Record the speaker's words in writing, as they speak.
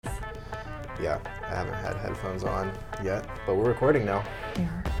Yeah, I haven't had headphones on yet, but we're recording now. We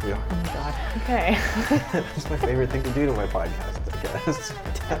are? Yeah. Oh my god. Okay. That's my favorite thing to do to my podcast, I guess.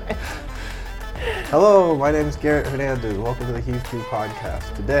 Hello, my name is Garrett Hernandez. Welcome to the Heave 2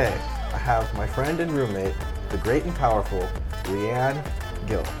 podcast. Today, I have my friend and roommate, the great and powerful Leann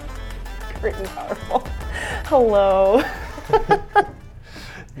Gill. Great and powerful. Hello.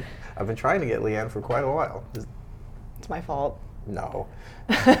 I've been trying to get Leann for quite a while. It's my fault. No.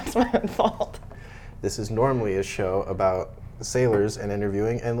 It's my own fault. This is normally a show about sailors and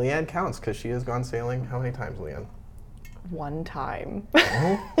interviewing, and Leann counts because she has gone sailing how many times, Leann? One time.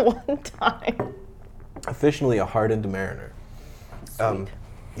 Mm-hmm. One time. Officially a hardened mariner. Sweet.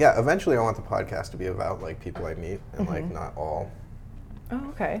 Yeah, eventually I want the podcast to be about like people I meet and like not all Oh,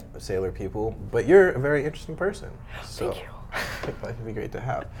 okay. sailor people, but you're a very interesting person. So Thank you. it'd be great to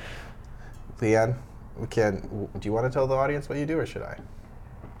have. Leann, do you want to tell the audience what you do, or should I?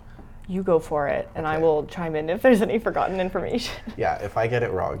 You go for it, and I Okay. will chime in if there's any forgotten information. Yeah, if I get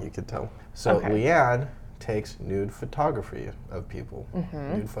it wrong, you can tell. So Okay. Leann takes nude photography of people,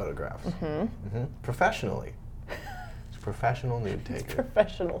 nude photographs, professionally. She's a professional nude taker.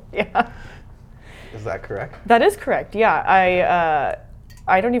 Professional. Yeah. Is that correct? That is correct. Yeah.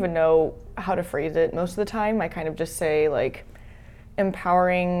 I don't even know how to phrase it most of the time. I kind of just say like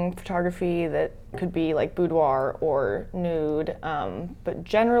empowering photography that could be like boudoir or nude, but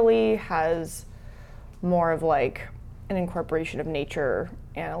generally has more of like an incorporation of nature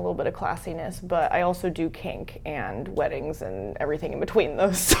and a little bit of classiness. But I also do kink and weddings and everything in between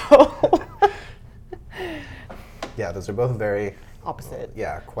those. So Yeah, those are both very opposite.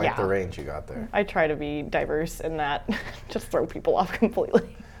 quite the range you got there. I try to be diverse in that, just throw people off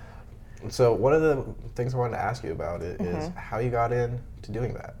completely. So one of the things I wanted to ask you about it is how you got into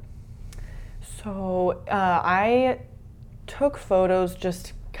doing that. So I took photos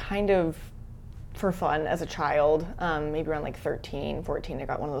just kind of for fun as a child, maybe around like 13, 14. I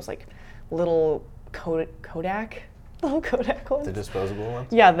got one of those like little Kodak ones. The disposable ones?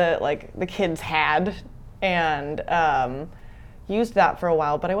 Yeah, the kids had, and used that for a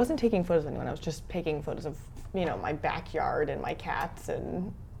while. But I wasn't taking photos of anyone. I was just taking photos of my backyard and my cats.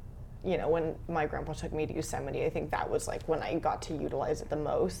 And when my grandpa took me to Yosemite, I think that was like when I got to utilize it the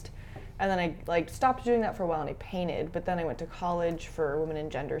most. And then I like stopped doing that for a while and I painted. But then I went to college for women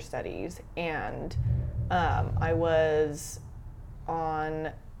and gender studies, and I was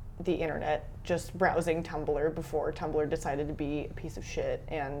on the internet just browsing Tumblr before Tumblr decided to be a piece of shit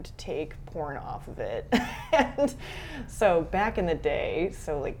and take porn off of it. And so back in the day,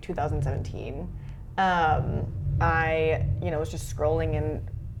 so like 2017, I was just scrolling and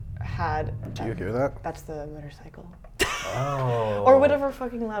had. Do you hear that? That's the motorcycle. Oh. Or whatever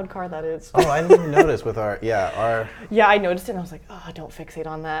fucking loud car that is. Oh, I didn't even notice with our. Yeah, I noticed it and I was like, oh, don't fixate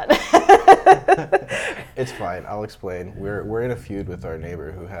on that. It's fine. I'll explain. We're in a feud with our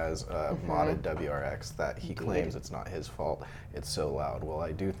neighbor who has a modded WRX that he claims it's not his fault. It's so loud. Well,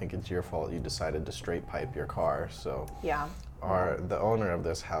 I do think it's your fault. You decided to straight pipe your car. So Yeah. the owner of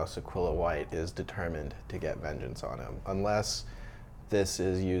this house, Aquila White, is determined to get vengeance on him. Unless this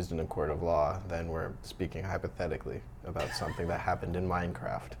is used in a court of law, then we're speaking hypothetically about something that happened in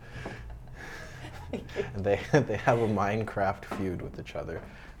Minecraft. And they have a Minecraft feud with each other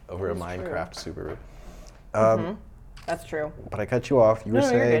over a Minecraft Subaru. That's true. But I cut you off. You were No,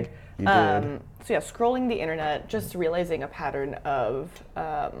 you're saying good. you did. So yeah, scrolling the internet, just realizing a pattern of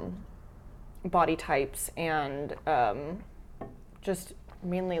body types and just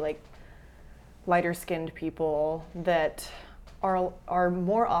mainly like lighter skinned people that are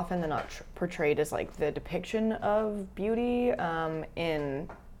more often than not portrayed as like the depiction of beauty in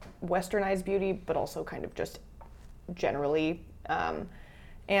westernized beauty, but also kind of just generally.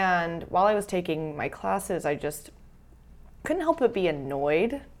 And while I was taking my classes, I just couldn't help but be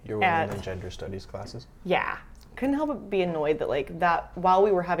annoyed. Your women and gender studies classes? Yeah. Couldn't help but be annoyed that while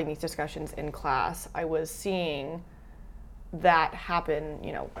we were having these discussions in class, I was seeing that happen,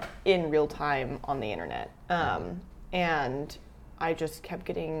 in real time on the internet. And I just kept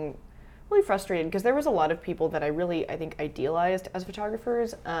getting really frustrated because there was a lot of people that I think idealized as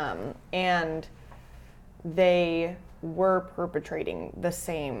photographers, and they were perpetrating the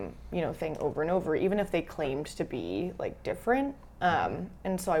same, thing over and over, even if they claimed to be like different.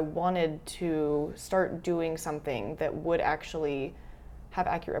 And so I wanted to start doing something that would actually have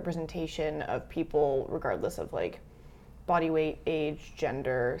accurate representation of people regardless of like body weight, age,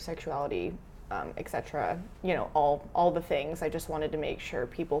 gender, sexuality, etc. All the things. I just wanted to make sure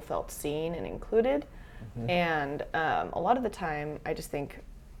people felt seen and included. And a lot of the time, I just think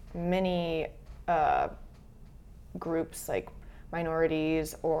many groups like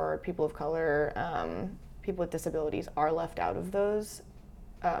minorities or people of color, people with disabilities are left out of those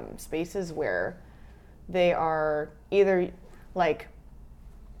spaces where they are either like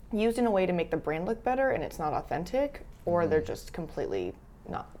used in a way to make the brand look better and it's not authentic, or they're just completely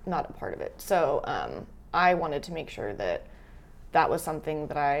not a part of it. So I wanted to make sure that that was something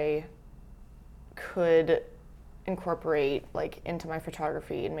that I could incorporate like into my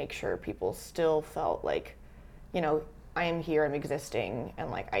photography and make sure people still felt like, you know, I am here, I'm existing,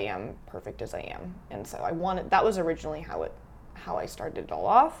 and like I am perfect as I am. And so that was originally how I started it all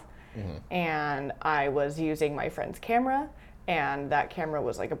off. And I was using my friend's camera, and that camera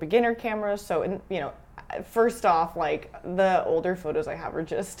was like a beginner camera. So, you know, first off, like the older photos I have are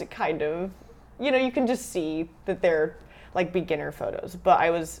just kind of, you know, you can just see that they're like beginner photos, but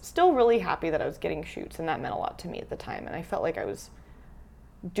I was still really happy that I was getting shoots, and that meant a lot to me at the time. And I felt like I was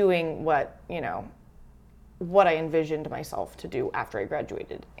doing what, you know, what I envisioned myself to do after I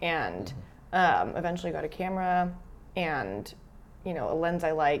graduated. And eventually got a camera and, you know, a lens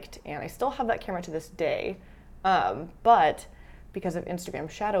I liked, and I still have that camera to this day. But because of Instagram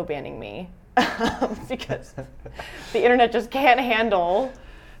shadow banning me, because the internet just can't handle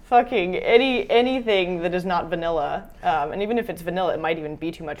fucking anything that is not vanilla. And even if it's vanilla, it might even be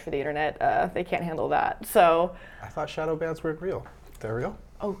too much for the internet. They can't handle that. So I thought shadow bans weren't real. They're real?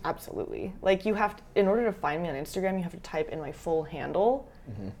 Oh, absolutely. Like you have to, in order to find me on Instagram, you have to type in my full handle,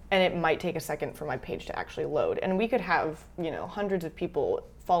 and it might take a second for my page to actually load. And we could have, you know, hundreds of people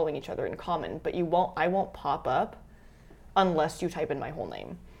following each other in common, but I won't pop up unless you type in my whole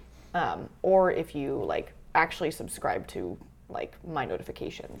name. Or if you like actually subscribe to like my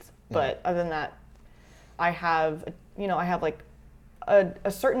notifications. But other than that, I have like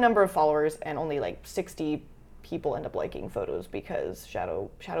a certain number of followers, and only like 60 people end up liking photos because shadow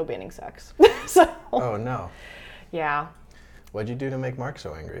banning sucks. So Oh no. yeah. What'd you do to make Mark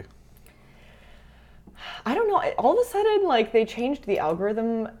so angry? I don't know. All of a sudden, like they changed the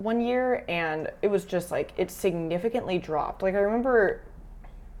algorithm one year, and it was just like it significantly dropped. Like I remember,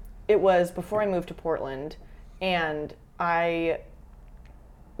 it was before I moved to Portland, and I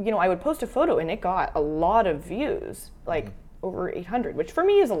would post a photo and it got a lot of views, like over 800, which for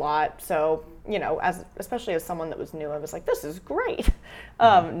me is a lot. So, you know, especially as someone that was new, I was like, this is great.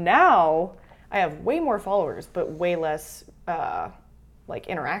 Now I have way more followers, but way less like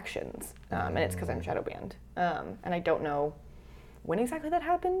interactions, and it's because I'm shadow banned. And I don't know when exactly that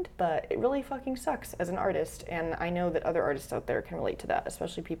happened, but it really fucking sucks as an artist. And I know that other artists out there can relate to that,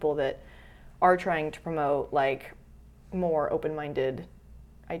 especially people that are trying to promote like more open-minded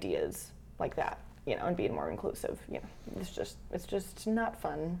ideas like that, you know, and being more inclusive. You know, it's just not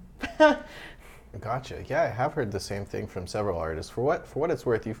fun. Gotcha. Yeah, I have heard the same thing from several artists. For what it's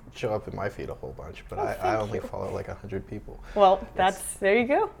worth, you show up in my feed a whole bunch, but I only follow like 100 people. Well, there you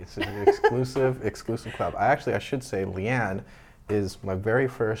go. It's an exclusive club. I should say Leann is my very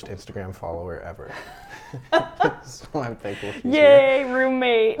first Instagram follower ever. So I'm thankful she's Yay, here.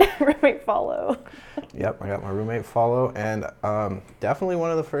 roommate follow. Yep, I got my roommate follow, and definitely one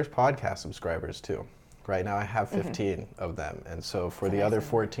of the first podcast subscribers too. Right now I have 15 of them, and so for the other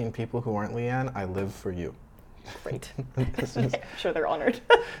 14 people who aren't Leann, I live for you. Great. I'm sure they're honored.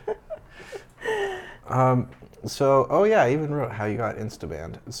 So, I even wrote how you got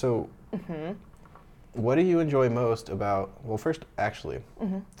Instabanned. So, what do you enjoy most about, well, first, actually,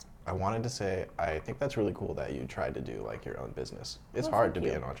 I wanted to say, I think that's really cool that you tried to do like your own business. It's hard to be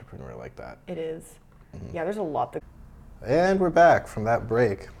an entrepreneur like that. It is. Yeah, there's a lot that. And we're back from that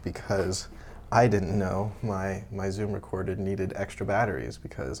break because I didn't know my Zoom recorder needed extra batteries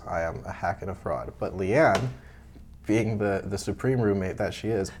because I am a hack and a fraud. But Leann, being the supreme roommate that she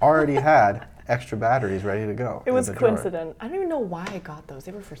is, already had extra batteries ready to go. It was coincident. I don't even know why I got those.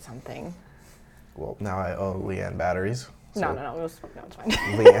 They were for something. Well, now I owe Leann batteries. So. No, it's fine.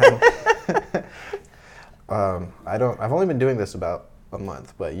 Leann. I've only been doing this about a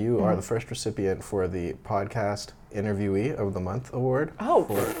month, but you are the first recipient for the Podcast Interviewee of the Month award. Oh,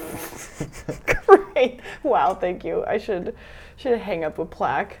 great. Wow, thank you. I should hang up a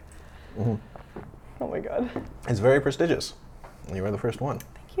plaque. Oh my God. It's very prestigious. You were the first one.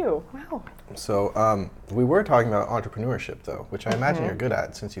 Thank you. Wow. So we were talking about entrepreneurship, though, which I imagine you're good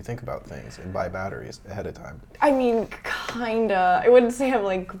at since you think about things and buy batteries ahead of time. I mean, kinda. I wouldn't say I'm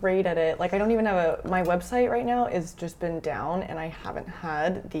like great at it. Like I don't even have my website right now is just been down, and I haven't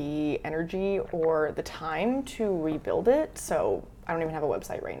had the energy or the time to rebuild it. So I don't even have a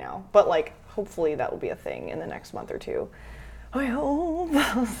website right now. But like, hopefully that will be a thing in the next month or two. I hope.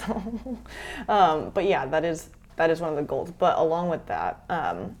 But yeah, that is one of the goals. But along with that,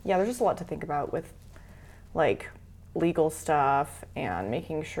 there's just a lot to think about with like legal stuff and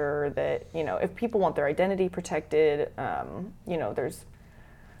making sure that, you know, if people want their identity protected, you know, there's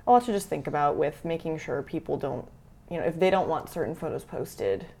a lot to just think about with making sure people don't, you know, if they don't want certain photos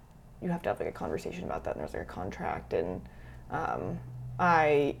posted, you have to have like a conversation about that, and there's like a contract. And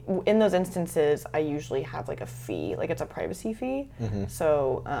in those instances, I usually have like a fee, like it's a privacy fee.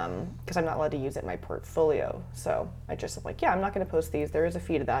 So, because I'm not allowed to use it in my portfolio. So I just am like, yeah, I'm not going to post these. There is a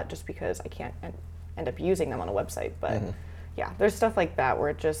fee to that just because I can't end up using them on a website. But yeah, there's stuff like that where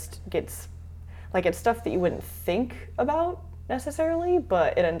it just gets, like, it's stuff that you wouldn't think about necessarily,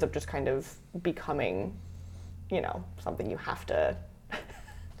 but it ends up just kind of becoming, you know, something you have to.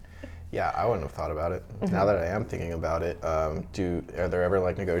 Yeah, I wouldn't have thought about it. Now that I am thinking about it, are there ever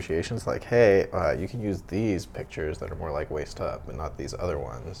like negotiations like, hey, you can use these pictures that are more like waist up and not these other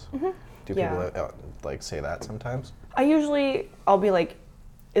ones? Do people like say that sometimes? I'll be like,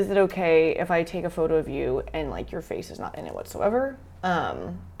 is it okay if I take a photo of you and like your face is not in it whatsoever?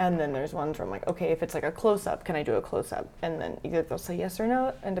 And then there's ones where I'm like, okay, if it's like a close-up, can I do a close-up? And then either they'll say yes or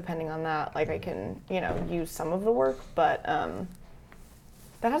no, and depending on that, like I can, you know, use some of the work, but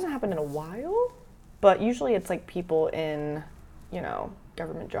that hasn't happened in a while. But usually it's like people in, you know,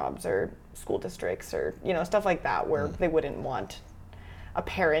 government jobs or school districts or, you know, stuff like that where they wouldn't want a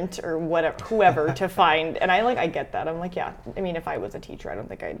parent or whatever, whoever to find. And I get that. I'm like, yeah, I mean, if I was a teacher, I don't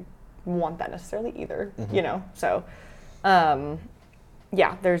think I'd want that necessarily either, you know? So,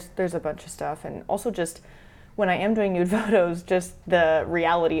 yeah, there's a bunch of stuff. And also just when I am doing nude photos, just the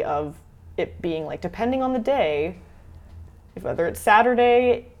reality of it being like, depending on the day, whether it's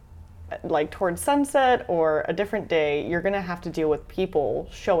Saturday, like towards sunset, or a different day, you're gonna have to deal with people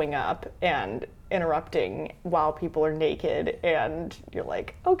showing up and interrupting while people are naked, and you're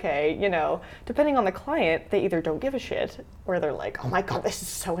like, okay, you know, depending on the client, they either don't give a shit or they're like, oh my god, this is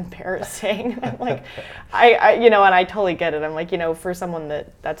so embarrassing. I'm like, I you know, and I totally get it. I'm like, you know, for someone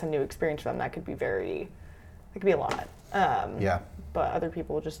that's a new experience for them, that could be a lot. Yeah. But other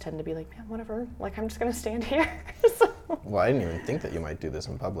people just tend to be like, man, whatever, like I'm just gonna stand here. So. Well, I didn't even think that you might do this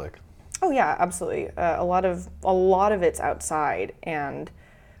in public. Oh yeah, absolutely. A lot of it's outside, and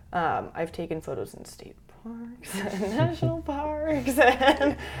I've taken photos in state parks and national parks,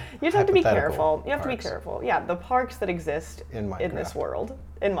 and you just have to be careful. You have to be careful. Yeah, the parks that exist in this world,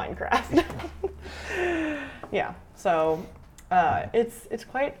 in Minecraft. Yeah, so it's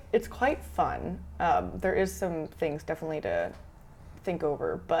quite fun. There is some things definitely to think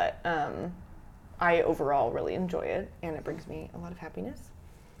over, but I overall really enjoy it, and it brings me a lot of happiness.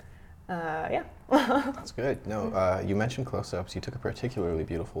 Yeah. That's good. No, you mentioned close-ups. You took a particularly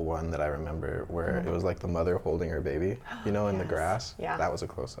beautiful one that I remember where it was like the mother holding her baby, you know, in the grass. Yeah. That was a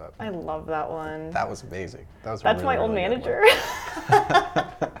close-up. I love that one. That was amazing. That's really, my old manager.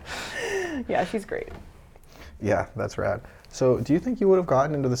 Yeah, she's great. Yeah, that's rad. So do you think you would have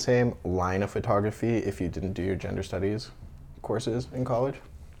gotten into the same line of photography if you didn't do your gender studies courses in college?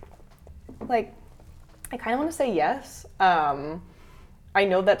 Like, I kind of want to say yes. I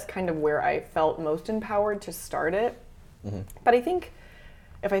know that's kind of where I felt most empowered to start it. But I think,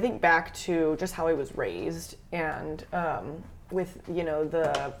 if I think back to just how I was raised, and with, you know,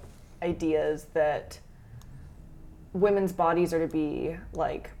 the ideas that women's bodies are to be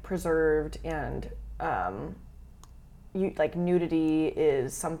like preserved, and like nudity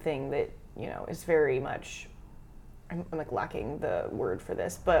is something that, you know, is very much, I'm like lacking the word for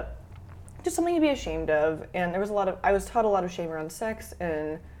this, but just something to be ashamed of. And there was I was taught a lot of shame around sex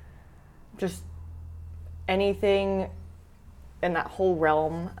and just anything in that whole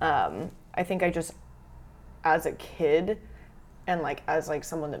realm. I think I just, as a kid and like as like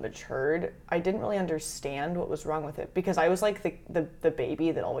someone that matured, I didn't really understand what was wrong with it, because I was like the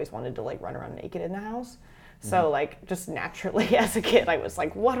baby that always wanted to like run around naked in the house. So like just naturally as a kid, I was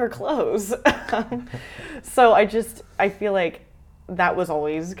like, what are clothes? So I feel like that was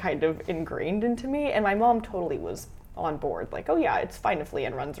always kind of ingrained into me, and my mom totally was on board, like, oh yeah, it's fine if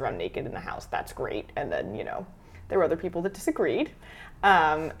Leann runs around naked in the house, that's great. And then, you know, there were other people that disagreed.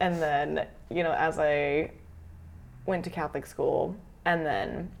 And then, you know, as I went to Catholic school and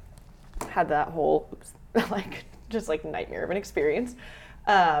then had that whole like just like nightmare of an experience,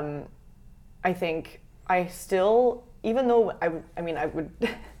 I think I still, even though I mean I would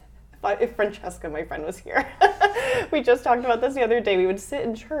if Francesca, my friend, was here, we just talked about this the other day. We would sit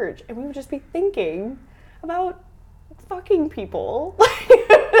in church and we would just be thinking about fucking people.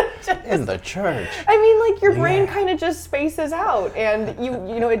 In the church. I mean, like, your brain kind of just spaces out, and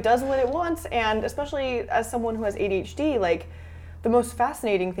you know, it does what it wants. And especially as someone who has ADHD, like, the most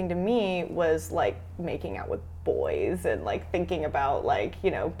fascinating thing to me was like making out with boys and like thinking about like,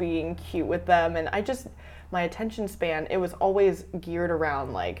 you know, being cute with them. And my attention span, it was always geared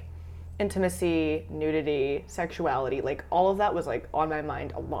around like intimacy, nudity, sexuality, like all of that was like on my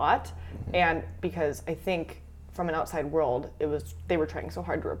mind a lot. And because I think from an outside world, they were trying so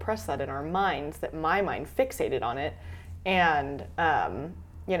hard to repress that in our minds that my mind fixated on it. And,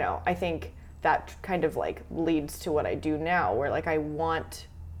 I think that kind of like leads to what I do now, where like I want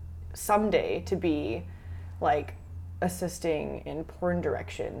someday to be like assisting in porn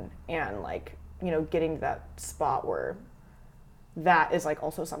direction and like, getting to that spot where that is like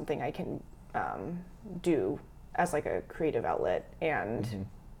also something I can do as like a creative outlet. And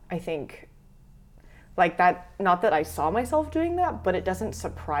I think like that, not that I saw myself doing that, but it doesn't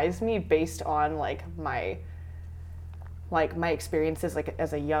surprise me based on like my experiences like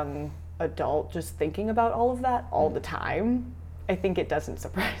as a young adult, just thinking about all of that all the time. I think it doesn't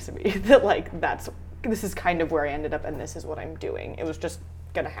surprise me that like this is kind of where I ended up and this is what I'm doing. It was just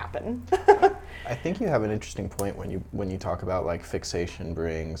gonna happen. I think you have an interesting point when you talk about like fixation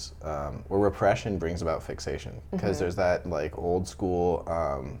brings or repression brings about fixation, because there's that like old school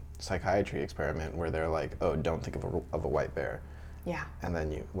psychiatry experiment where they're like, oh, don't think of a white bear. Yeah. And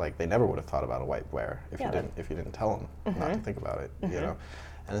then they never would have thought about a white bear if you didn't tell them not to think about it,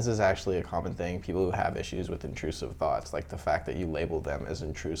 And this is actually a common thing. People who have issues with intrusive thoughts, like the fact that you label them as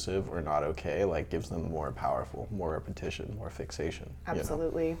intrusive or not okay, like gives them more repetition, more fixation.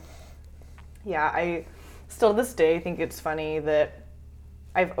 Absolutely. Yeah, I still to this day think it's funny that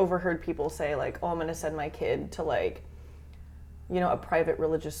I've overheard people say like, oh, I'm going to send my kid to like, a private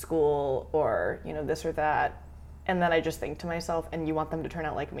religious school or, this or that. And then I just think to myself, and you want them to turn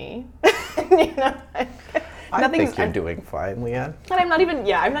out like me? I think you're doing fine, Leann. And I'm not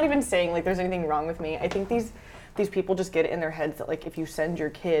even saying like there's anything wrong with me. I think these people just get it in their heads that like if you send your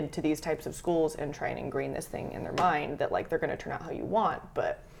kid to these types of schools and try and ingrain this thing in their mind that like they're going to turn out how you want.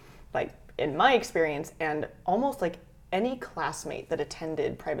 But like in my experience and almost like any classmate that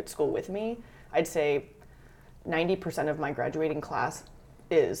attended private school with me, I'd say 90% of my graduating class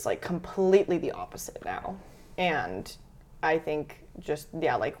is like completely the opposite now. And I think just,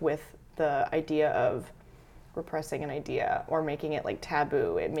 like with the idea of repressing an idea or making it like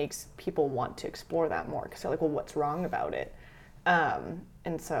taboo, it makes people want to explore that more because they're like, well, what's wrong about it?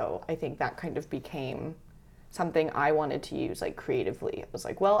 And so I think that kind of became something I wanted to use like creatively. It was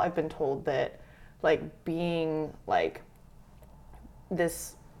like, well, I've been told that like being like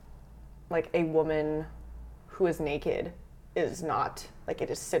this, like a woman who is naked is not like, it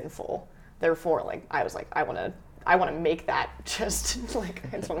is sinful. Therefore, like I was like, I want to make that just like,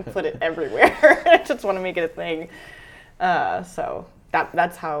 I just want to put it everywhere. I just want to make it a thing. So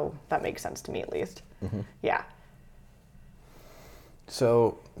that's how that makes sense to me, at least. Yeah.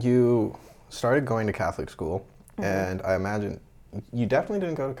 So you started going to Catholic school, and I imagine you definitely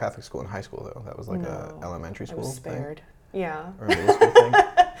didn't go to Catholic school in high school, though. That was like a elementary school I was spared. Thing? Yeah. Or a middle school thing?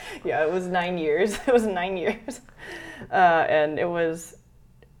 Yeah, it was 9 years. It was 9 years. And it was,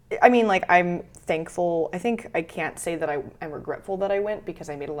 I mean, like, I'm thankful. I think I can't say that I'm regretful that I went because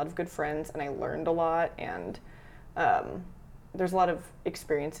I made a lot of good friends and I learned a lot. And there's a lot of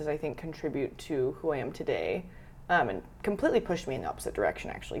experiences I think contribute to who I am today, and completely pushed me in the opposite direction,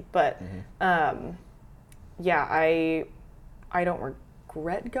 actually. But yeah, I don't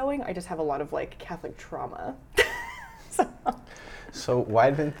regret going. I just have a lot of like Catholic trauma. So why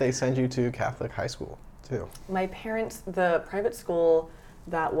didn't they send you to Catholic high school too? My parents, the private school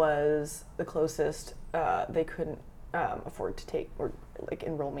that was the closest, they couldn't afford to take or like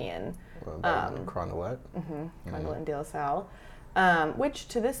enroll me in. Crondelet? Crondelet and De La Salle. Which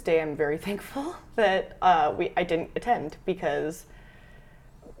to this day I'm very thankful that I didn't attend, because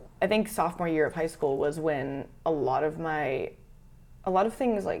I think sophomore year of high school was when a lot of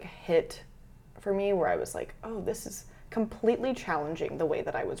things like hit for me, where I was like, oh, this is completely challenging the way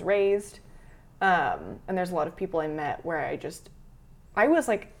that I was raised. And there's a lot of people I met where I was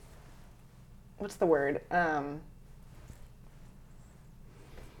like, what's the word?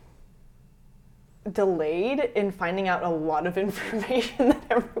 Delayed in finding out a lot of information that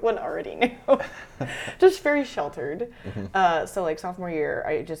everyone already knew. Just very sheltered. So like sophomore year,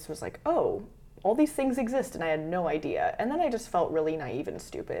 I just was like, oh, all these things exist and I had no idea. And then I just felt really naive and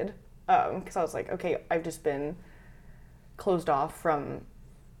stupid, because I was like, okay, I've just been closed off from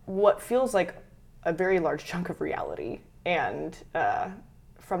what feels like a very large chunk of reality. And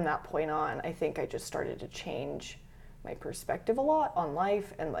from that point on, I think I just started to change my perspective a lot on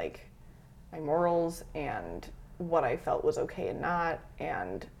life and like my morals and what I felt was okay and not.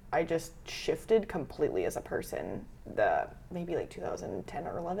 And I just shifted completely as a person, maybe like 2010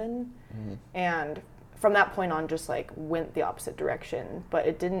 or 11. And from that point on, just like went the opposite direction. But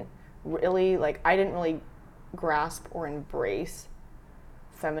it didn't really, like, I didn't really grasp or embrace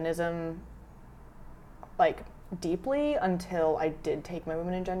feminism like deeply until I did take my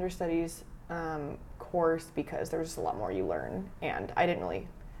women and gender studies course, because there's just a lot more you learn, and I didn't really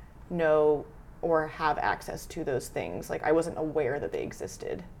know or have access to those things. Like, I wasn't aware that they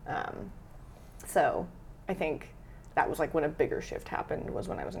existed. So I think that was like when a bigger shift happened, was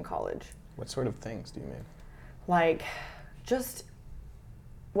when I was in college. What sort of things do you mean? Like, just,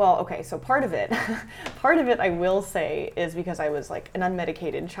 well, okay, so part of it I will say is because I was like an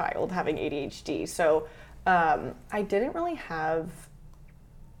unmedicated child having ADHD. So I didn't really have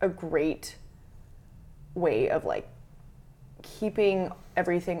a great way of like keeping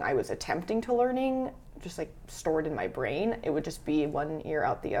everything I was attempting to learning just like stored in my brain. It would just be one ear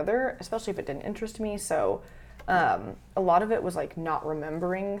out the other, especially if it didn't interest me. So a lot of it was like not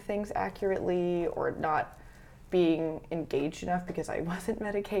remembering things accurately, or not being engaged enough because I wasn't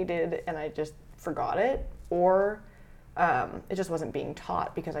medicated and I just forgot it, or it just wasn't being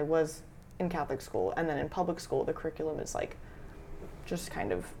taught because I was in Catholic school, and then in public school the curriculum is like just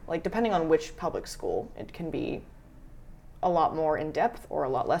kind of like, depending on which public school, it can be a lot more in depth or a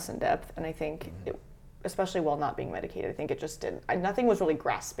lot less in depth. And I think it, especially while not being medicated, I think it just didn't, nothing was really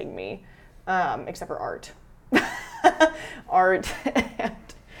grasping me, except for art. Art and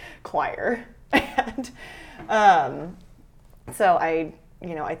choir. And so I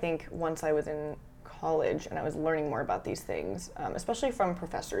think once I was in college and I was learning more about these things, especially from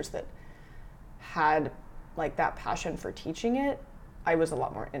professors that had like that passion for teaching it, I was a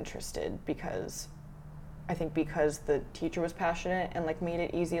lot more interested, because I think because the teacher was passionate and like made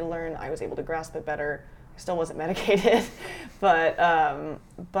it easy to learn, I was able to grasp it better. I still wasn't medicated, but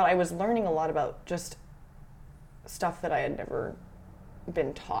I was learning a lot about just stuff that I had never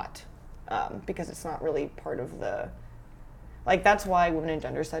been taught, because it's not really part of the, like, that's why women and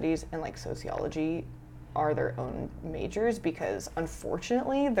gender studies and like sociology are their own majors, because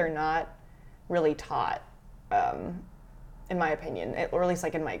unfortunately they're not really taught, in my opinion, or at least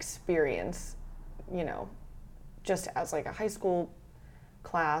like in my experience, just as like a high school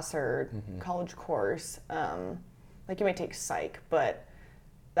class or college course. Like, you might take psych, but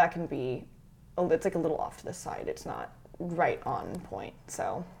that can be, it's like a little off to the side. It's not right on point.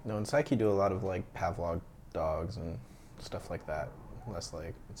 So No, in psych you do a lot of like Pavlov dogs and stuff like that. Less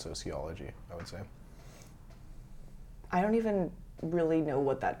like sociology, I would say. I don't even really know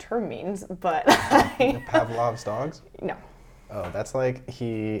what that term means, but Pavlov's dogs? No. Oh, that's like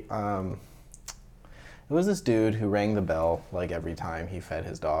it was this dude who rang the bell like every time he fed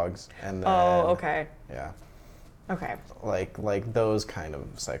his dogs, and then, Oh, okay. Yeah. Okay. Like those kind of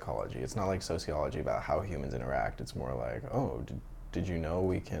psychology. It's not like sociology about how humans interact. It's more like, oh, did you know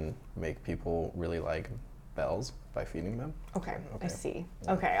we can make people really like bells by feeding them? Okay. I see.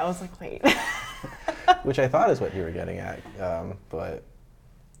 Yeah. Okay, I was like, wait. Which I thought is what you were getting at, but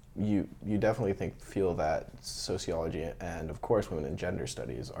you definitely feel that sociology and, of course, women and gender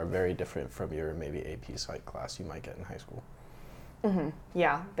studies are very different from your maybe AP Psych class you might get in high school. Mm-hmm.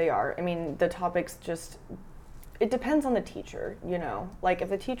 Yeah, they are. I mean, the topics just, it depends on the teacher, Like, if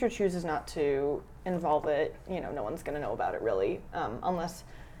the teacher chooses not to involve it, no one's going to know about it really, unless,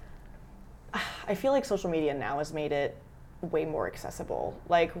 I feel like social media now has made it way more accessible.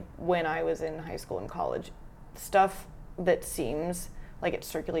 Like, when I was in high school and college, stuff that seems like it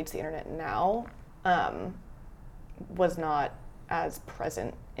circulates the internet now was not as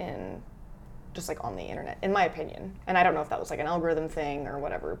present in just like on the internet, in my opinion. And I don't know if that was like an algorithm thing or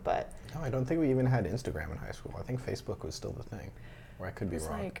whatever, but no, I don't think we even had Instagram in high school. I think Facebook was still the thing, or I could be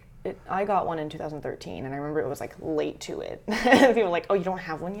wrong. Like, I got one in 2013, and I remember it was like late to it. People were like, "Oh, you don't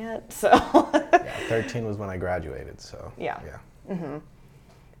have one yet?" So yeah, 13 was when I graduated. So yeah. Mm-hmm.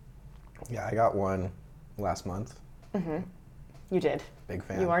 Yeah, I got one last month. Mm-hmm. You did. Big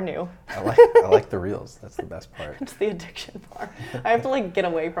fan. You are new. I like the reels. That's the best part. It's the addiction part. I have to like get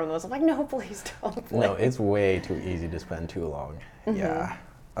away from those. I'm like, no, please don't. Please. No, it's way too easy to spend too long. Mm-hmm. Yeah.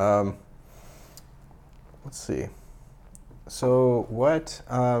 Let's see. So what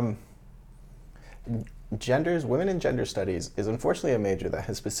women in gender studies is unfortunately a major that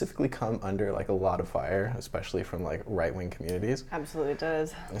has specifically come under like a lot of fire, especially from like right-wing communities. Absolutely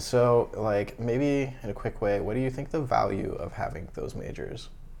does. So like maybe in a quick way, what do you think the value of having those majors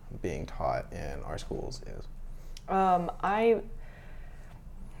being taught in our schools is?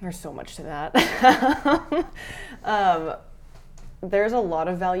 There's so much to that. There's a lot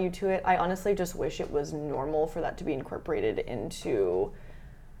of value to it. I honestly just wish it was normal for that to be incorporated into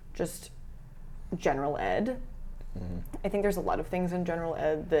just general ed. Mm-hmm. I think there's a lot of things in general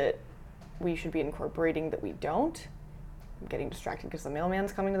ed that we should be incorporating that we don't. I'm getting distracted because the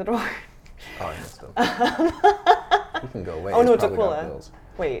mailman's coming to the door. Oh, I missed them. You can go away. Oh no, it's probably got Aquila. bills.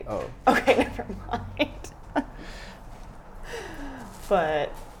 Wait. Oh. Okay, never mind.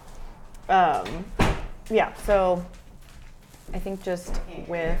 But, yeah, so I think just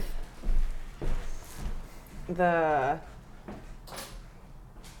with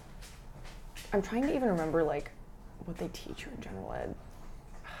I'm trying to even remember like what they teach you in general ed.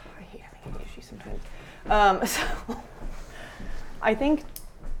 I hate having ADHD sometimes. So I think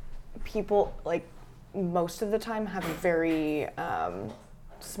people like most of the time have a very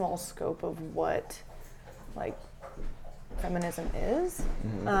small scope of what like feminism is.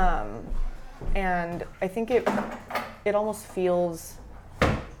 And I think it almost feels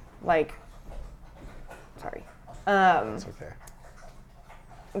like, sorry. It's okay.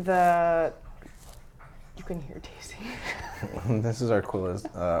 You can hear Daisy. This is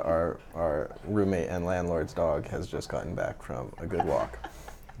our roommate and landlord's dog has just gotten back from a good walk.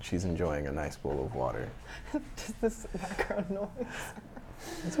 She's enjoying a nice bowl of water. Just this background noise.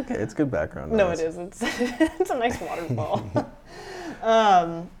 It's okay. It's good background noise. No, it is. It's a nice waterfall.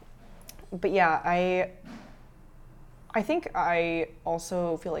 But yeah, I think I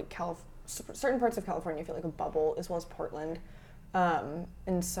also feel like certain parts of California feel like a bubble, as well as Portland.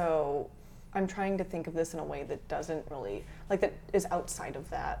 And so I'm trying to think of this in a way that doesn't really, like that is outside of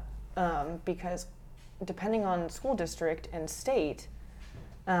that. Because depending on school district and state,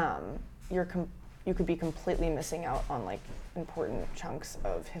 you could be completely missing out on like important chunks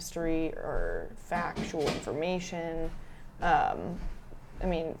of history or factual information. I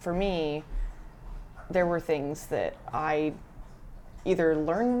mean, for me, there were things that I either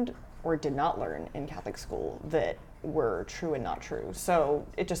learned or did not learn in Catholic school that were true and not true. So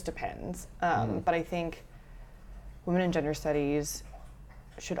it just depends. But I think women and gender studies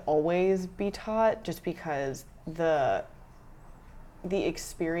should always be taught, just because the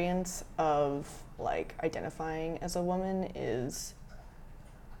experience of like identifying as a woman is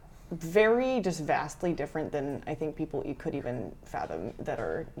very just vastly different than I think people you could even fathom that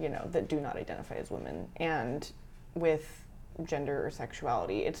are, that do not identify as women. And with gender or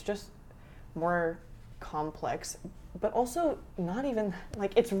sexuality, it's just more complex, but also not even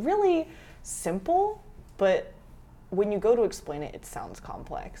like, it's really simple, but when you go to explain it, it sounds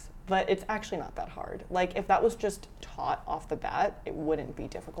complex, but it's actually not that hard. Like if that was just taught off the bat, it wouldn't be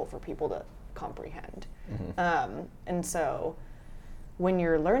difficult for people to comprehend. And so when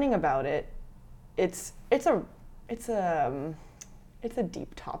you're learning about it, it's a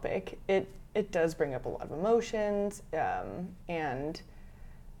deep topic. It does bring up a lot of emotions, and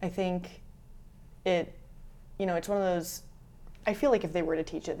I think it's one of those. I feel like if they were to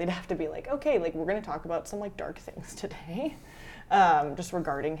teach it, they'd have to be like, okay, like we're going to talk about some like dark things today, just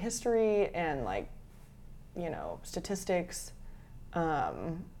regarding history and like, statistics,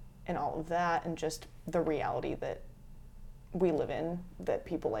 and all of that, and just the reality that we live in that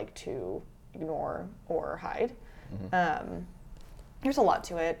people like to ignore or hide. There's a lot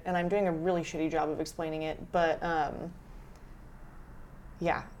to it, and I'm doing a really shitty job of explaining it, but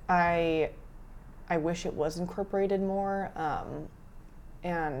yeah, I wish it was incorporated more,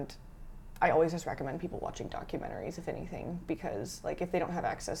 and I always just recommend people watching documentaries, if anything, because like if they don't have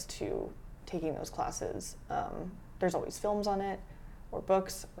access to taking those classes, there's always films on it, or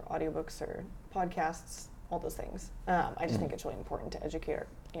books, or audiobooks, or podcasts, all those things. I just think it's really important to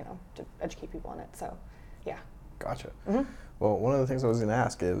educate people on it. So, yeah. Gotcha. Well, one of the things I was going to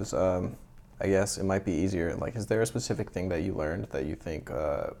ask is, I guess it might be easier. Like, is there a specific thing that you learned that you think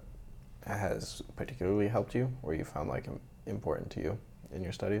has particularly helped you, or you found like important to you in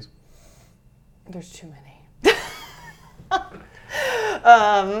your studies? There's too many.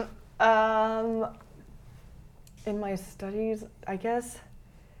 In my studies, I guess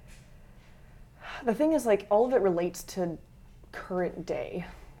the thing is like all of it relates to current day.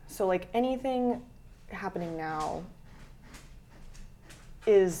 So like anything happening now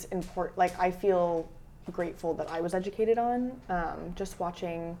is important. Like I feel grateful that I was educated on, just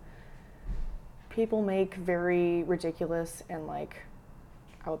watching people make very ridiculous and like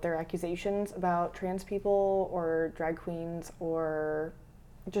out there accusations about trans people or drag queens, or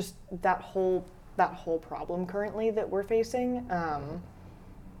just that whole problem currently that we're facing.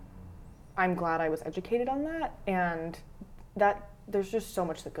 I'm glad I was educated on that, and that there's just so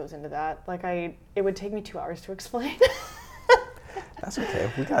much that goes into that. Like it would take me 2 hours to explain. That's okay.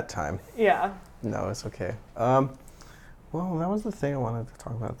 We got time. Yeah. No, it's okay. Well, that was the thing I wanted to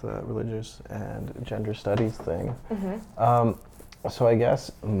talk about, the religious and gender studies thing. So I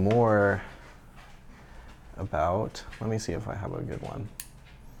guess more about, let me see if I have a good one,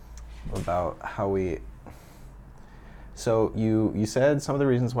 about how so you said some of the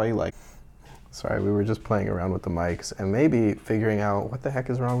reasons why you like, Sorry, we were just playing around with the mics and maybe figuring out what the heck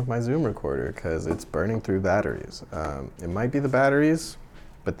is wrong with my Zoom recorder because it's burning through batteries. It might be the batteries,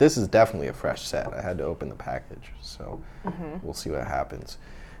 but this is definitely a fresh set. I had to open the package, so we'll see what happens.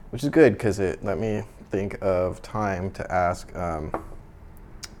 Which is good because it let me think of time to ask.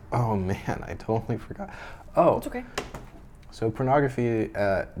 Oh man, I totally forgot. Oh, It's okay. so pornography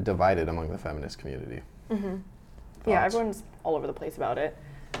divided among the feminist community. Yeah, everyone's all over the place about it.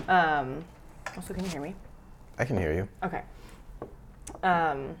 Also, can you hear me? I can hear you. Okay.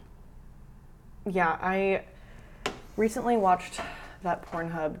 Yeah, I recently watched that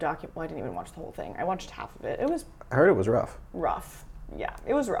Pornhub well, I didn't even watch the whole thing. I watched half of it. It was I heard it was rough. rough. Yeah,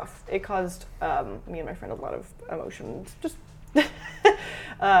 it was rough. It caused me and my friend a lot of emotions. Just,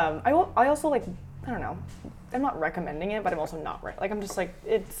 I also like, I don't know. I'm not recommending it, but I'm also not I'm just like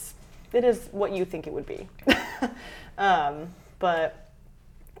it is what you think it would be. But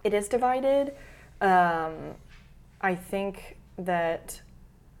it is divided. I think that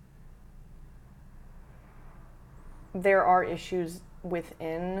there are issues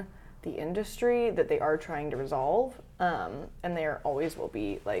within the industry that they are trying to resolve, and there always will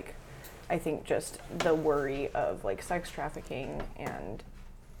be, like, I think just the worry of like sex trafficking and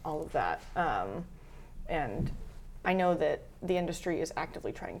all of that. And I know that the industry is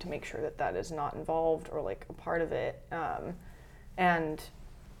actively trying to make sure that that is not involved or like a part of it. And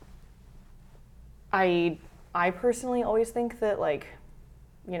I personally always think that, like,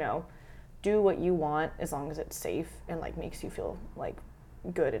 you know, do what you want as long as it's safe and like makes you feel like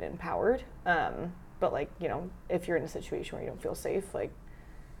good and empowered. But like, you know, if you're in a situation where you don't feel safe, like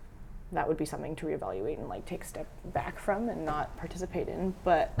that would be something to reevaluate and like take a step back from and not participate in.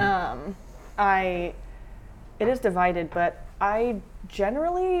 But it is divided, but I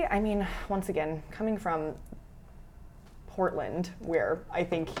generally, I mean, once again, coming from Portland, where I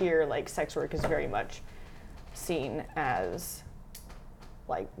think here like sex work is very much seen as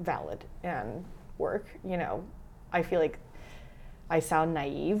like valid and work, you know, I feel like I sound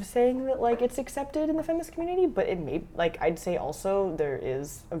naive saying that like it's accepted in the feminist community, but it may, like, I'd say also there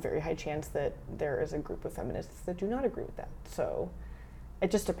is a very high chance that there is a group of feminists that do not agree with that. So it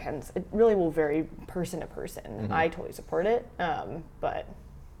just depends. It really will vary person to person. I totally support it, but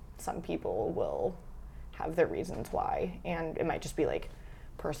some people will have their reasons why, and it might just be like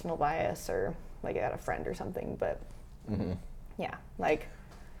personal bias or like I got a friend or something, but yeah, like.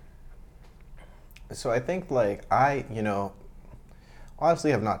 So I think like you know, honestly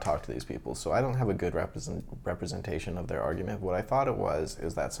have not talked to these people, so I don't have a good representation of their argument. What I thought it was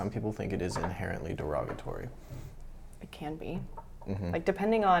is that some people think it is inherently derogatory. It can be. Like,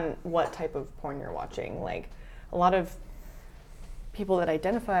 depending on what type of porn you're watching. Like, a lot of people that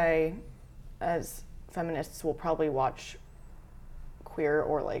identify as feminists will probably watch queer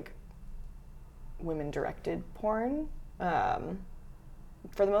or, like, women-directed porn, for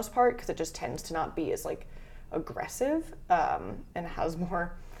the most part, because it just tends to not be as, like, aggressive, and has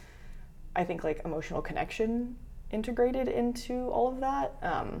more, I think, like, emotional connection integrated into all of that.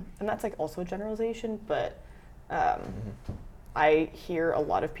 And that's, like, also a generalization, but I hear a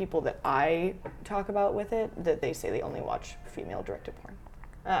lot of people that I talk about with it that they say they only watch female-directed porn.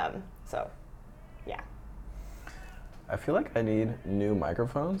 So, yeah. I feel like I need new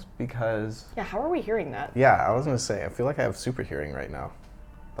microphones because... Yeah, how are we hearing that? Yeah, I was going to say, I feel like I have super hearing right now.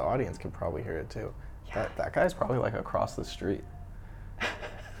 The audience can probably hear it too. Yeah. That guy's probably like across the street.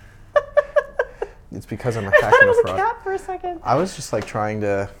 It's because I'm a hack in the front. I thought it was a cat for a second. I was just like trying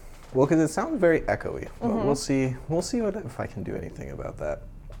to... Well, because it sounds very echoey, but we'll see. We'll see if I can do anything about that.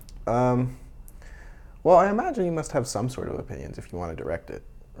 Well, I imagine you must have some sort of opinions if you want to direct it,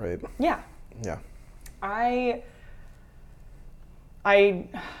 right? Yeah. Yeah. I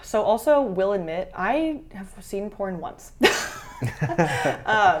so also will admit I have seen porn once.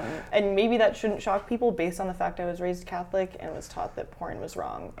 And maybe that shouldn't shock people based on the fact I was raised Catholic and was taught that porn was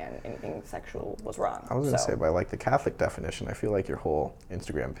wrong and anything sexual was wrong. I was going to say, by like the Catholic definition, I feel like your whole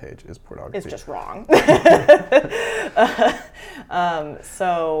Instagram page is pornography. It's just wrong.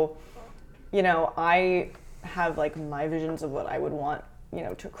 So, you know, I have like my visions of what I would want, you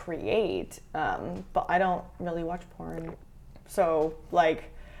know, to create, but I don't really watch porn. So,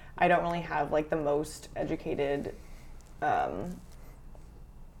 like, I don't really have like the most educated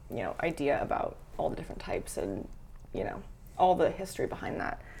you know, idea about all the different types and, you know, all the history behind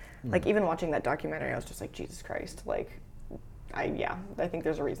that. Like, even watching that documentary, I was just like, Jesus Christ. Like, I think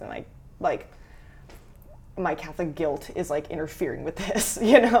there's a reason, like my Catholic guilt is like interfering with this,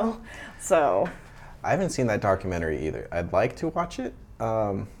 you know? So. I haven't seen that documentary either. I'd like to watch it,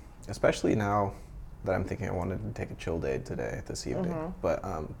 especially now that I'm thinking I wanted to take a chill day this evening. But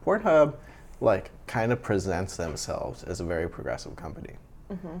Pornhub like kind of presents themselves as a very progressive company,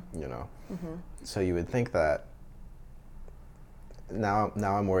 you know. So you would think that now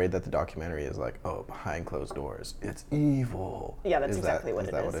I'm worried that the documentary is like, oh, behind closed doors, it's evil. Yeah, that's exactly what it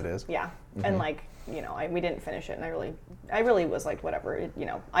is. Is that what it is? Yeah, and like, you know, we didn't finish it, and I really was like, whatever, you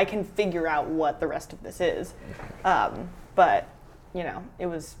know, I can figure out what the rest of this is, but you know, it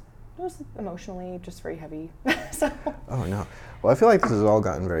was emotionally just very heavy. So. Oh no. Well, I feel like this has all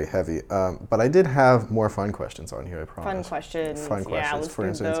gotten very heavy, but I did have more fun questions on here. I promise. Fun questions. Fun questions. Yeah, let's For do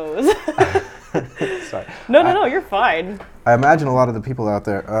instance, those. sorry. No, you're fine. I imagine a lot of the people out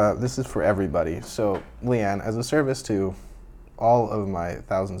there, this is for everybody. So, Leann, as a service to all of my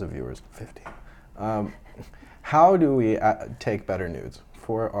thousands of viewers, 50, how do we take better nudes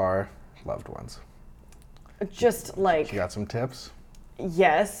for our loved ones? Just like. You got some tips?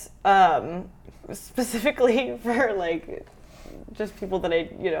 Yes. Specifically for like just people that I,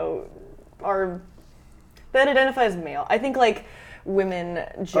 you know, that identify as male. I think like women.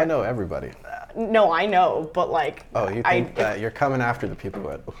 I know everybody. No, I know, but like. Oh, you think that you're coming after the people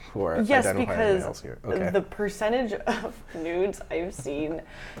who are identifying as males here? Okay. The percentage of nudes I've seen,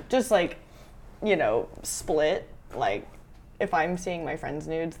 just like, you know, split. Like, if I'm seeing my friends'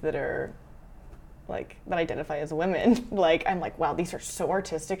 nudes that are, like, that identify as women, like, I'm like, wow, these are so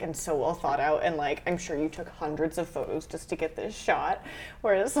artistic and so well thought out, and like, I'm sure you took hundreds of photos just to get this shot.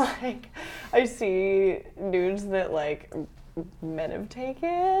 Whereas like, I see nudes that like men have taken,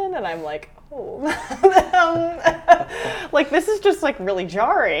 and I'm like, oh, like this is just like really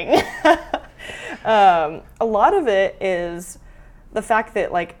jarring. A lot of it is the fact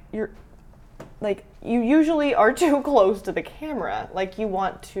that like you usually are too close to the camera. Like you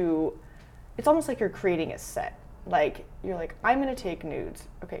want to, it's almost like you're creating a set. Like you're like, I'm gonna take nudes.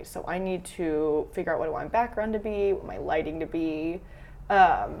 Okay, so I need to figure out what I want my background to be, what my lighting to be.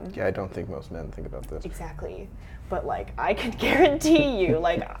 Yeah, I don't think most men think about this. Exactly. But like I can guarantee you,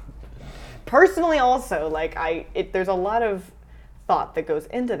 like personally also, like there's a lot of thought that goes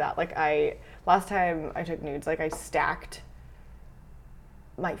into that. Like last time I took nudes, like I stacked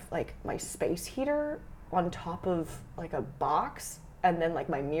my space heater on top of like a box, and then like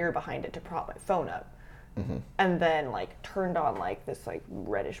my mirror behind it to prop my phone up. And then like turned on like this like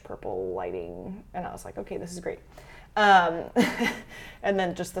reddish purple lighting, and I was like, okay, this is great. And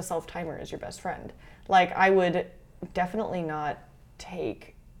then just the self timer is your best friend. Like I would definitely not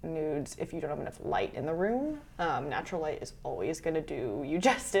take nudes if you don't have enough light in the room. Natural light is always going to do you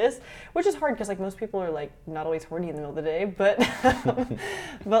justice, which is hard because like most people are like not always horny in the middle of the day, but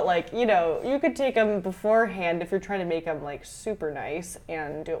but like, you know, you could take them beforehand if you're trying to make them like super nice,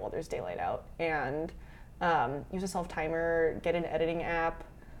 and do it while there's daylight out, and use a self timer, get an editing app.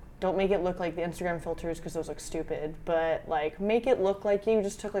 Don't make it look like the Instagram filters because those look stupid, but like make it look like you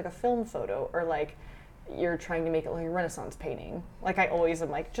just took like a film photo, or like you're trying to make it like a Renaissance painting. Like I always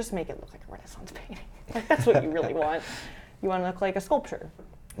am like, just make it look like a Renaissance painting. Like that's what you really want. You want to look like a sculpture.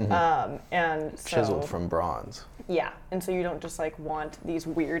 And so, chiseled from bronze. Yeah, and so you don't just like want these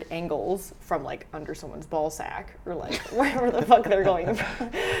weird angles from like under someone's ball sack, or like wherever the fuck they're going from,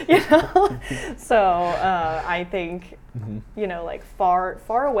 you know? So I think, you know, like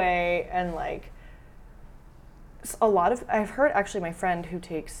far away, and like a lot of, I've heard actually my friend who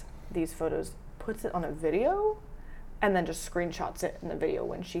takes these photos puts it on a video and then just screenshots it in the video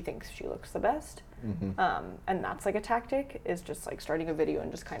when she thinks she looks the best. And that's like a tactic, is just like starting a video and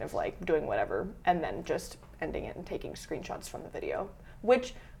just kind of like doing whatever, and then just ending it and taking screenshots from the video,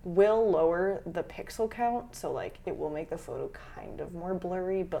 which will lower the pixel count. So like it will make the photo kind of more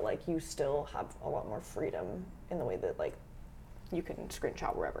blurry, but like you still have a lot more freedom in the way that like you can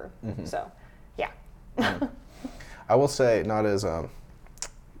screenshot wherever. So yeah. I will say, not as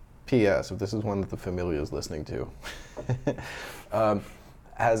P.S., if this is one that the familia is listening to,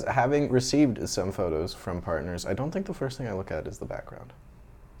 as having received some photos from partners, I don't think the first thing I look at is the background.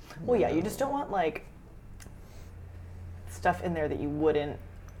 Well, yeah, you just don't want like stuff in there that you wouldn't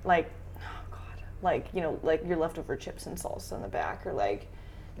like. Oh God, like, you know, like your leftover chips and salsa in the back, or like,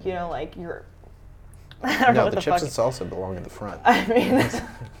 you know, like your. I don't know what the chips fuck. and salsa belong in the front. I mean,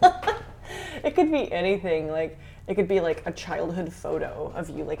 it could be anything. Like it could be like a childhood photo of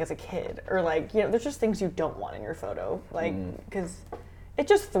you, like as a kid, or like, you know, there's just things you don't want in your photo, like because it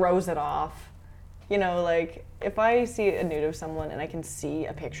just throws it off. You know, like if I see a nude of someone and I can see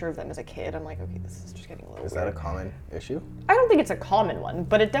a picture of them as a kid, I'm like, okay, this is just getting a little Is weird. that a common issue? I don't think it's a common one,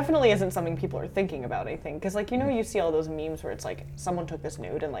 but it definitely isn't something people are thinking about, I think. Because, like, you know, you see all those memes where it's like, someone took this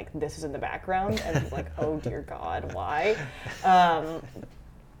nude and, like, this is in the background, and it's like, oh, dear God, why?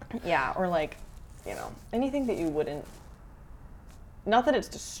 Yeah, or, like, you know, anything that you wouldn't not that it's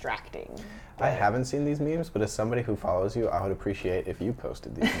distracting. I haven't seen these memes, but as somebody who follows you, I would appreciate if you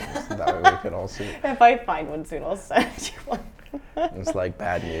posted these memes. That way we could all see. If I find one soon, I'll send you one. It's like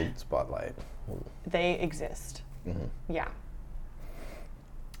bad nude spotlight. They exist. Mm-hmm. Yeah.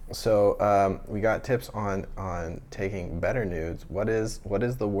 So we got tips on taking better nudes. What is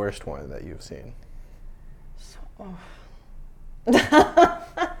the worst one that you've seen?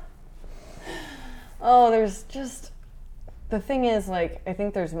 Oh, there's just, the thing is, like, I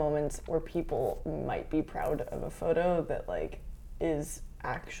think there's moments where people might be proud of a photo that, like, is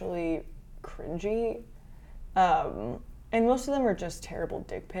actually cringy. And most of them are just terrible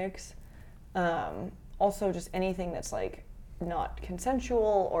dick pics. Also, just anything that's, like, not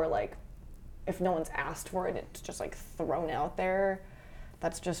consensual, or, like, if no one's asked for it, it's just, like, thrown out there.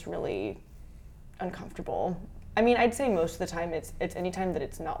 That's just really uncomfortable. I mean, I'd say most of the time it's any time that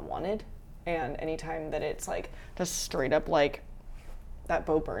it's not wanted, and any time that it's, like, just straight up, like, that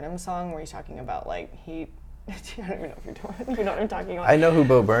Bo Burnham song where he's talking about, like, I don't even know if you know what I'm talking about. I know who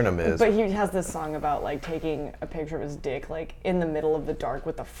Bo Burnham is. But he has this song about, like, taking a picture of his dick, like, in the middle of the dark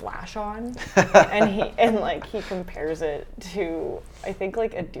with the flash on. and he compares it to, I think,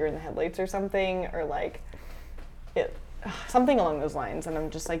 like, a deer in the headlights or something, or, like, something along those lines. And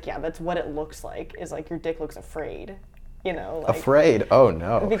I'm just like, yeah, that's what it looks like, is, like, your dick looks afraid, you know? Like, afraid? Oh,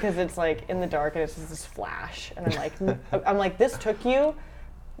 no. Because it's, like, in the dark and it's just this flash. And I'm like, this took you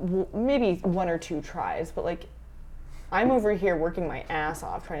maybe 1 or 2 tries, but, like, I'm over here working my ass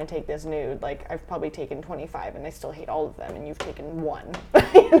off trying to take this nude. Like, I've probably taken 25 and I still hate all of them, and you've taken 1.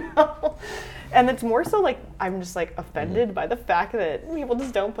 You know? And it's more so, like, I'm just, like, offended by the fact that people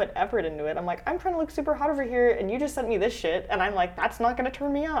just don't put effort into it. I'm like, I'm trying to look super hot over here and you just sent me this shit, and I'm like, that's not gonna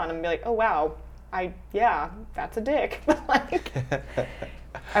turn me on. And be like, oh wow, yeah, that's a dick. Like,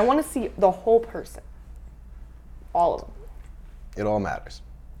 I want to see the whole person, all of them. It all matters.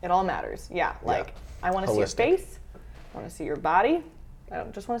 It all matters. Yeah, like, I want to see your face. I want to see your body. I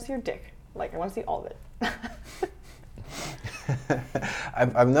don't just want to see your dick. Like, I want to see all of it.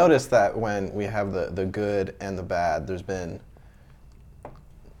 I've noticed that when we have the good and the bad, there's been,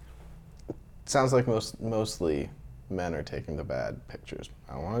 sounds like mostly men are taking the bad pictures.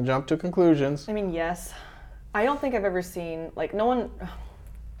 I don't want to jump to conclusions. I mean, yes. I don't think I've ever seen, like, no one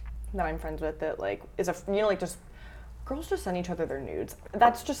that I'm friends with that, like, is like, just, girls just send each other their nudes.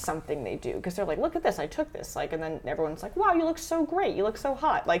 That's just something they do, because they're like, look at this, I took this, like, and then everyone's like, wow, you look so great, you look so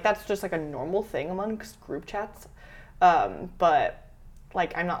hot. Like, that's just, like, a normal thing amongst group chats. But,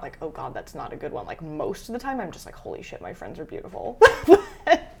 like, I'm not like, oh god, that's not a good one. Like, most of the time I'm just like, holy shit, my friends are beautiful.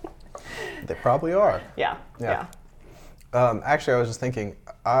 They probably are. Yeah. Actually, I was just thinking,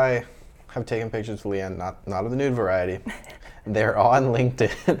 I have taken pictures of Leann, not of the nude variety. They're on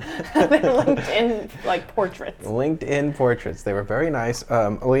LinkedIn. They're LinkedIn, like, portraits. LinkedIn portraits. They were very nice.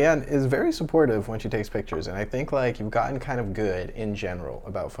 Leann is very supportive when she takes pictures, and I think, like, you've gotten kind of good in general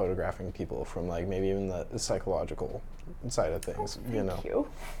about photographing people from, like, maybe even the psychological side of things. Thank you.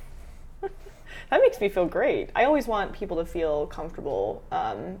 That makes me feel great. I always want people to feel comfortable,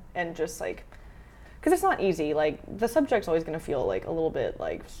 and just, like, because it's not easy. Like, the subject's always going to feel, like, a little bit,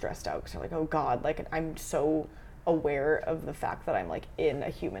 like, stressed out, because they're like, oh god, like, I'm so aware of the fact that I'm, like, in a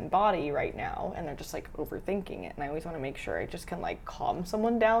human body right now, and they're just, like, overthinking it. And I always want to make sure I just can, like, calm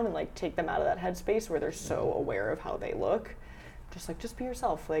someone down and, like, take them out of that headspace where they're so aware of how they look. Just, like, just be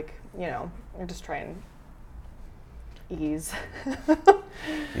yourself, like, you know, and just try and ease.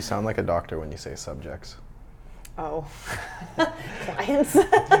 You sound like a doctor when you say subjects. Oh. Clients.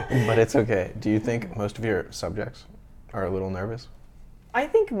 But it's okay. Do you think most of your subjects are a little nervous? I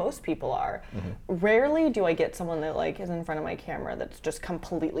think most people are. Mm-hmm. Rarely do I get someone that, like, is in front of my camera that's just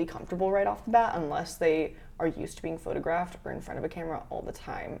completely comfortable right off the bat, unless they are used to being photographed or in front of a camera all the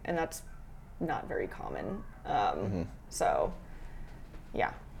time, and that's not very common. So,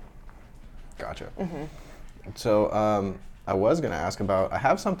 yeah. Gotcha. Mm-hmm. So, I was going to ask about, I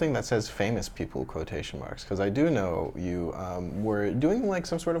have something that says famous people, quotation marks, because I do know you were doing, like,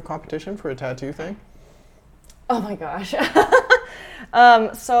 some sort of competition for a tattoo thing. Oh my gosh.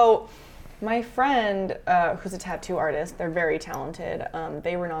 So my friend, who's a tattoo artist, they're very talented.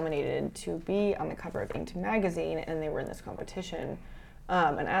 They were nominated to be on the cover of Inked magazine, and they were in this competition,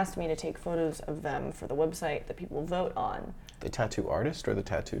 and asked me to take photos of them for the website that people vote on. The tattoo artist or the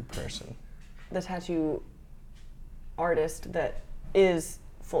tattooed person? The tattoo artist that is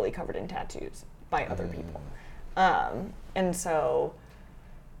fully covered in tattoos by other people. And so,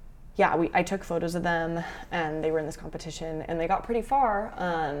 yeah, I took photos of them, and they were in this competition, and they got pretty far.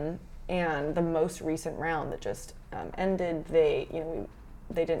 And the most recent round that just ended, they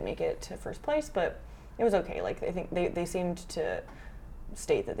didn't make it to first place, but it was okay. Like, I think they seemed to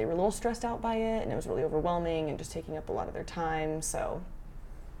state that they were a little stressed out by it, and it was really overwhelming and just taking up a lot of their time. So,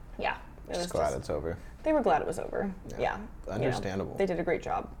 yeah. Just glad it's over. They were glad it was over. Yeah. Understandable. You know, they did a great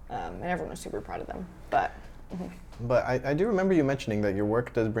job, and everyone was super proud of them. But. But I do remember you mentioning that your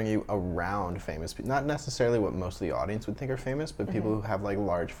work does bring you around famous people. Not necessarily what most of the audience would think are famous, but people who have like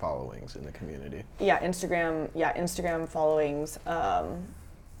large followings in the community. Yeah, Instagram followings.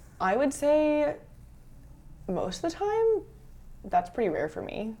 I would say most of the time, that's pretty rare for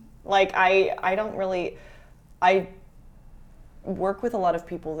me. Like I don't really, I work with a lot of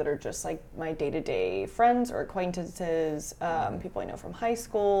people that are just like my day-to-day friends or acquaintances, people I know from high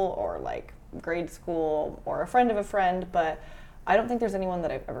school or like grade school or a friend of a friend, but I don't think there's anyone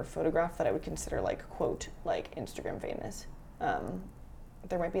that I've ever photographed that I would consider like, quote, like Instagram famous.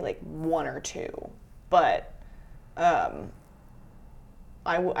 There might be like one or two, but I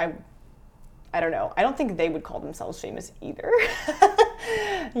don't know. I don't think they would call themselves famous either.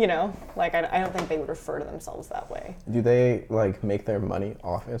 You know, like I don't think they would refer to themselves that way. Do they like make their money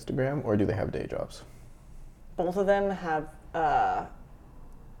off Instagram, or do they have day jobs? Both of them have,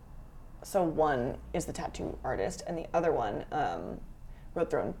 so one is the tattoo artist and the other one wrote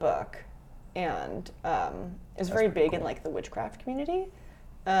their own book and is very big in like the witchcraft community.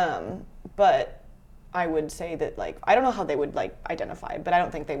 But I would say that like, I don't know how they would like identify, but I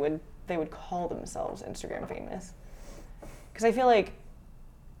don't think they would call themselves Instagram famous. Because I feel like,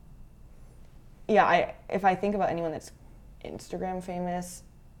 yeah, if I think about anyone that's Instagram famous,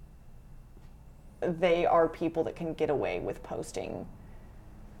 they are people that can get away with posting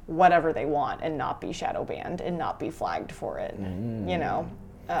whatever they want and not be shadow banned and not be flagged for it, you know?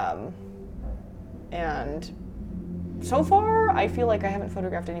 And so far, I feel like I haven't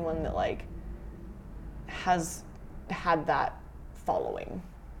photographed anyone that like has had that following,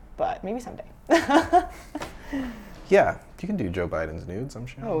 but maybe someday. Yeah, you can do Joe Biden's nudes, I'm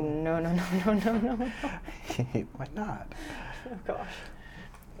sure. Oh, no. Why not? Oh, gosh.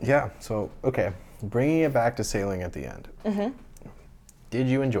 Yeah, so, okay, bringing it back to sailing at the end. Mm-hmm. Did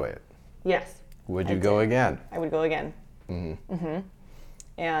you enjoy it? Yes. Would you go again? I would go again. Mm-hmm. Mm-hmm.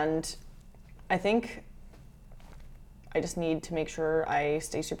 And I think I just need to make sure I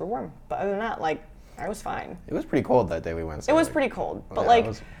stay super warm. But other than that, like, I was fine. It was pretty cold that day we went It sailing. was pretty cold, but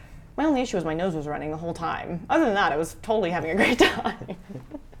yeah, my only issue was my nose was running the whole time. Other than that, I was totally having a great time.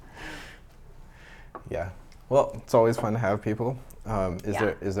 Yeah. Well, it's always fun to have people.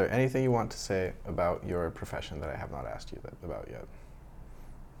 Yeah. Is there anything you want to say about your profession that I have not asked you about yet?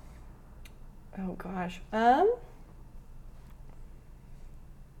 Oh gosh.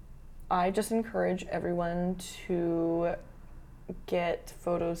 I just encourage everyone to get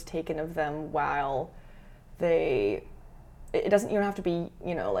photos taken of them while you don't have to be,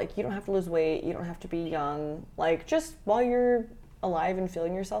 you know, like you don't have to lose weight, you don't have to be young, like just while you're alive and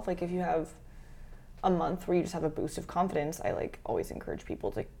feeling yourself. Like if you have a month where you just have a boost of confidence, I like always encourage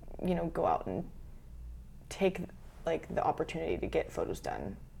people to, you know, go out and take like the opportunity to get photos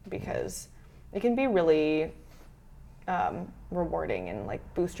done, because it can be really rewarding and like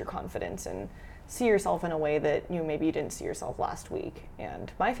boost your confidence and see yourself in a way that maybe you didn't see yourself last week. And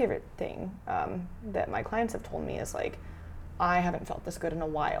my favorite thing that my clients have told me is like, I haven't felt this good in a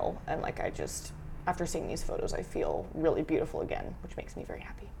while, and like I just, after seeing these photos, I feel really beautiful again, which makes me very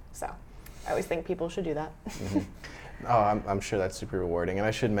happy. So I always think people should do that. Mm-hmm. Oh, I'm sure that's super rewarding. And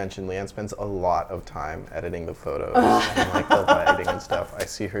I should mention, Leann spends a lot of time editing the photos and like the lighting and stuff. I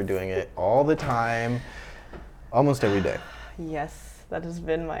see her doing it all the time, almost every day. Yes, that has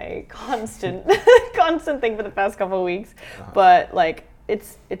been my constant thing for the past couple of weeks. But like,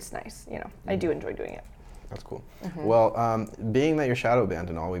 it's nice, you know. I do enjoy doing it. That's cool. Mm-hmm. Well, being that you're shadow banned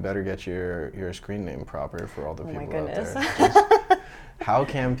and all, we better get your screen name proper for all the people out there. Just, how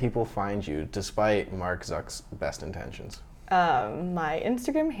can people find you despite Mark Zuck's best intentions? My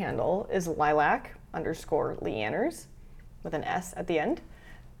Instagram handle is lilac_Leanners with an S at the end.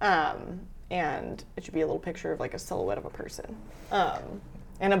 And it should be a little picture of like a silhouette of a person.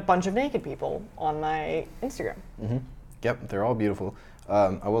 And a bunch of naked people on my Instagram. Mm-hmm. Yep, they're all beautiful.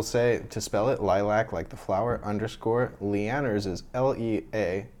 I will say, to spell it, lilac like the flower, _ Leanners is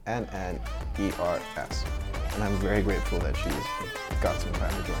LEANNERS. And I'm very grateful that she's got some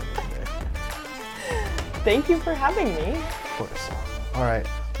time to join me today. Thank you for having me. Of course. All right.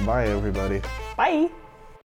 Bye, everybody. Bye.